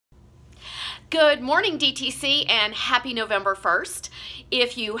Good morning, DTC, and happy November 1st.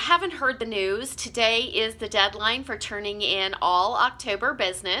 If you haven't heard the news, today is the deadline for turning in all October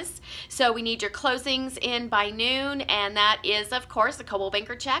business. So we need your closings in by noon, and that is, of course, a Coldwell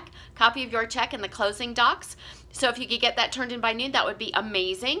Banker check, copy of your check, and the closing docs. So if you could get that turned in by noon, that would be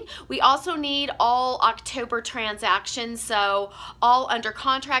amazing. We also need all October transactions, so all under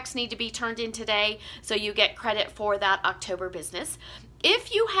contracts need to be turned in today, so you get credit for that October business.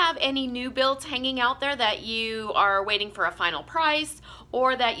 If you have any new builds hanging out there that you are waiting for a final price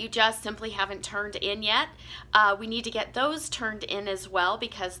or that you just simply haven't turned in yet, we need to get those turned in as well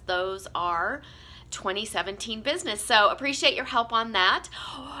because those are 2017 business. So appreciate your help on that.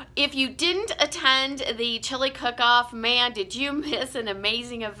 If you didn't attend the chili cook-off, man, did you miss an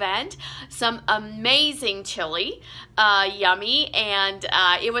amazing event? Some amazing chili, yummy, and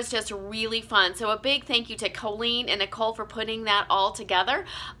it was just really fun. So a big thank you to Colleen and Nicole for putting that all together.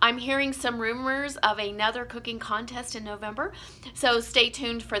 I'm hearing some rumors of another cooking contest in November, so stay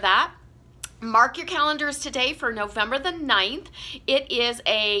tuned for that. Mark your calendars today for November the 9th. It is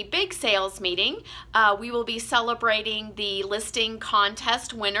a big sales meeting. We will be celebrating the listing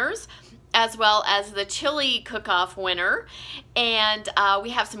contest winners as well as the chili cook-off winner. And we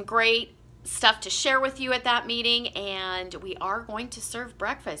have some great stuff to share with you at that meeting, and we are going to serve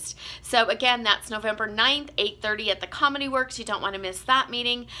breakfast. So again, that's November 9th, 8:30 at the Comedy Works. You don't want to miss that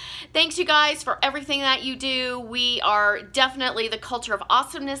meeting. Thanks you guys for everything that you do. We are definitely the culture of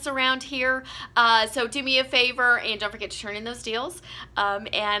awesomeness around here. So do me a favor and don't forget to turn in those deals.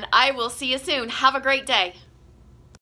 And I will see you soon. Have a great day.